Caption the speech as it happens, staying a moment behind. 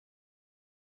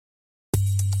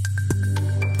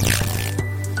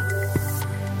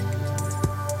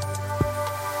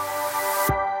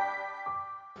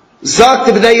Sagt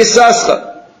b'nei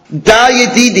Yisascha, da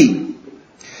yedidi,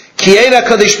 ki ein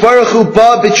HaKadosh Baruch Hu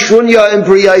ba b'trunya and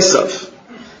b'riyaisav.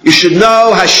 You should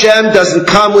know Hashem doesn't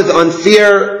come with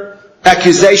unfair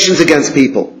accusations against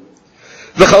people.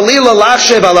 V'chalila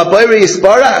lachshev ala boirei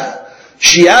yisbarach,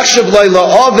 shiachshev loy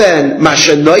la'oven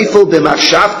mashanoifel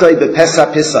b'machshavtoi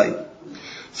b'pesa pisai.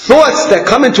 Thoughts that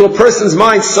come into a person's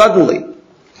mind suddenly,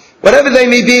 whatever they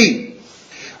may be,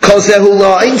 kol zehu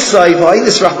la'intzai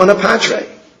v'aynis rachmana patre.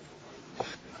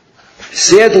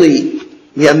 Sadly,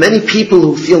 we have many people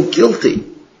who feel guilty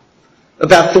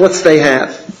about thoughts they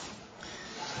have,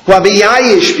 who are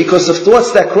biyayish because of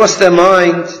thoughts that cross their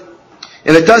mind,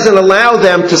 and it doesn't allow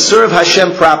them to serve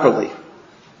Hashem properly.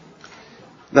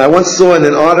 Now, I once saw in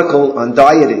an article on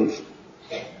dieting,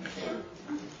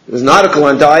 there was an article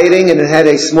on dieting and it had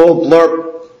a small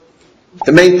blurb,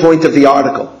 the main point of the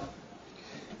article.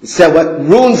 It said what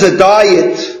ruins a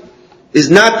diet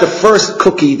is not the first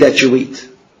cookie that you eat.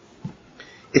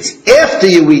 It's after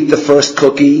you eat the first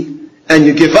cookie and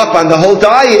you give up on the whole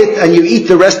diet and you eat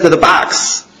the rest of the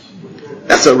box.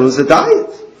 That's what ruins the diet.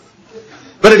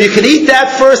 But if you can eat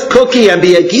that first cookie and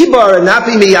be a gibar and not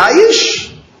be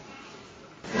miyayish,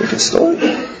 different story.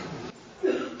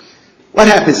 What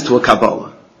happens to a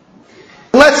Kabbalah?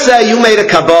 Let's say you made a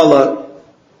Kabbalah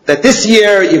that this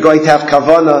year you're going to have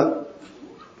Kavanah,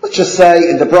 let's just say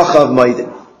in the bracha of Maidim.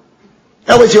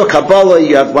 That was your Kabbalah,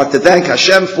 you have what to thank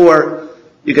Hashem for,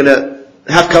 you're going to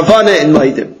have Kavanah in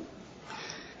Maidim.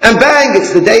 And bang,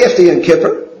 it's the day after Yom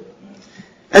Kippur.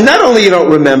 And not only you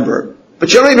don't remember,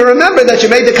 but you don't even remember that you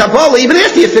made the Kabbalah even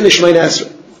after you finished Mein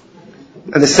Esrei.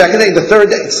 And the second day, the third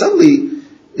day, suddenly,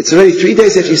 it's already 3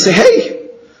 days after you say, hey,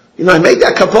 I made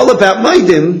that Kabbalah about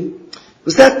Maidim.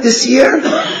 Was that this year?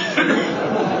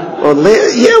 Or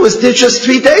yeah, it was just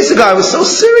 3 days ago. I was so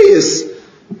serious.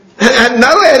 And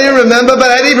not only I didn't remember,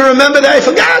 but I didn't even remember that I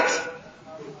forgot.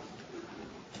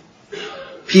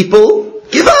 People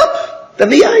give up. They're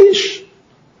miyayish.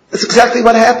 That's exactly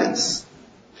what happens.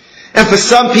 And for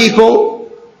some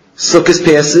people, Sukkot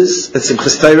passes, and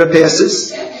Simchas Torah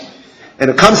passes, and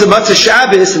it comes to Matzah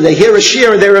Shabbos, and they hear a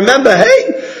shir, and they remember,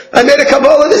 hey, I made a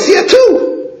Kabbalah this year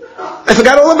too. I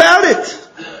forgot all about it.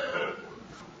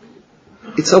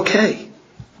 It's okay.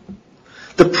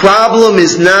 The problem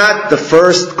is not the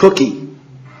first cookie.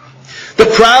 The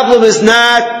problem is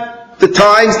not the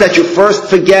times that you first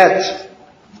forget.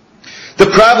 The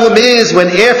problem is when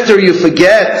after you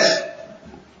forget,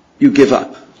 you give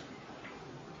up.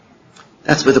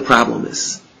 That's where the problem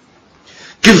is.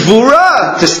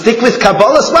 Gevura, to stick with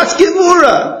Kabbalah, what's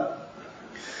Gevura?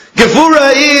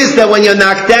 Gevura is that when you're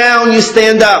knocked down, you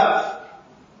stand up.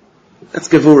 That's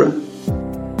Gevura.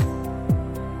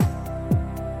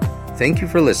 Thank you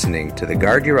for listening to the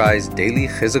Guard Your Eyes Daily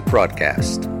Chizuk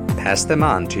broadcast. Pass them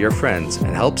on to your friends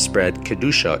and help spread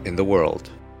Kedusha in the world.